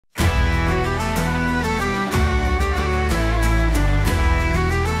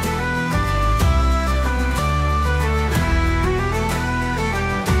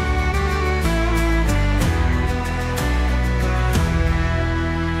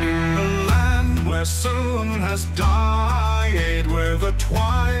their sun has died, where the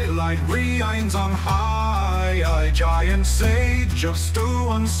twilight reigns on high. A giant sage of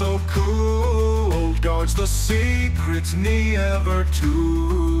stone so cool guards the secrets never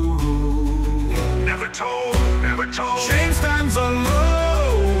told. Never told, never told. Shame stands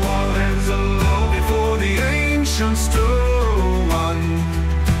alone, all heads alone before the ancient stone.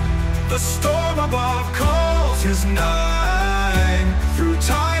 The storm above calls his name through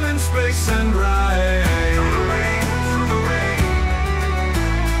time and space and rain. Through the rain, through the rain.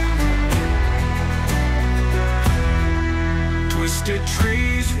 Twisted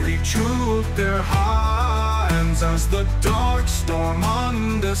trees rejeweled their hands as the dark storm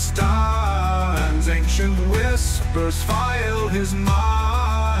understands. Ancient whispers file his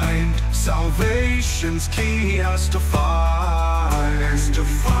mind. Salvation's key he has to find. Has to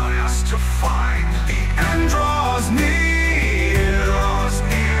find. The end draws near.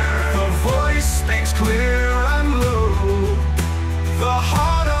 The voice speaks clear and low. The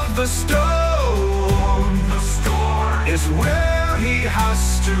heart of the stone, is where he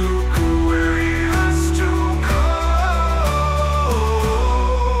has to go.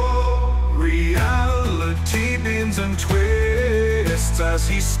 Reality bends and twists as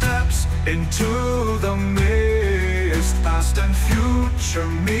he steps into the mist. Past and future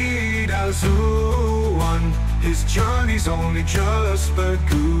meet as one. His journey's only just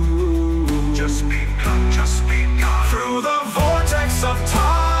begun. Just begun, just begun. Through the vortex of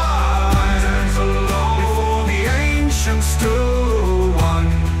time, stands alone before the ancient stone.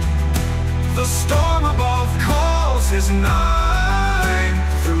 The storm above calls his name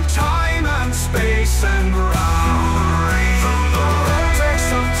through time and space and round. From the vortex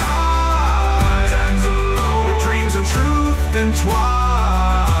of time, stands alone with dreams and truth entwine.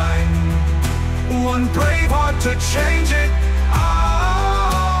 One brave heart to change it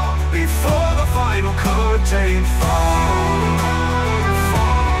all before the final curtain falls.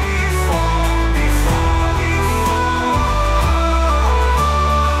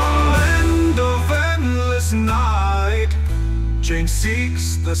 Night, Jane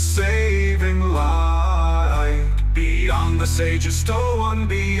seeks the saving light. Beyond the sage's stone,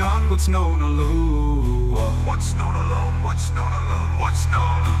 beyond what's known alone. What's known alone, what's known alone, what's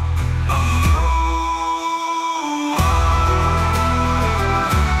known alone.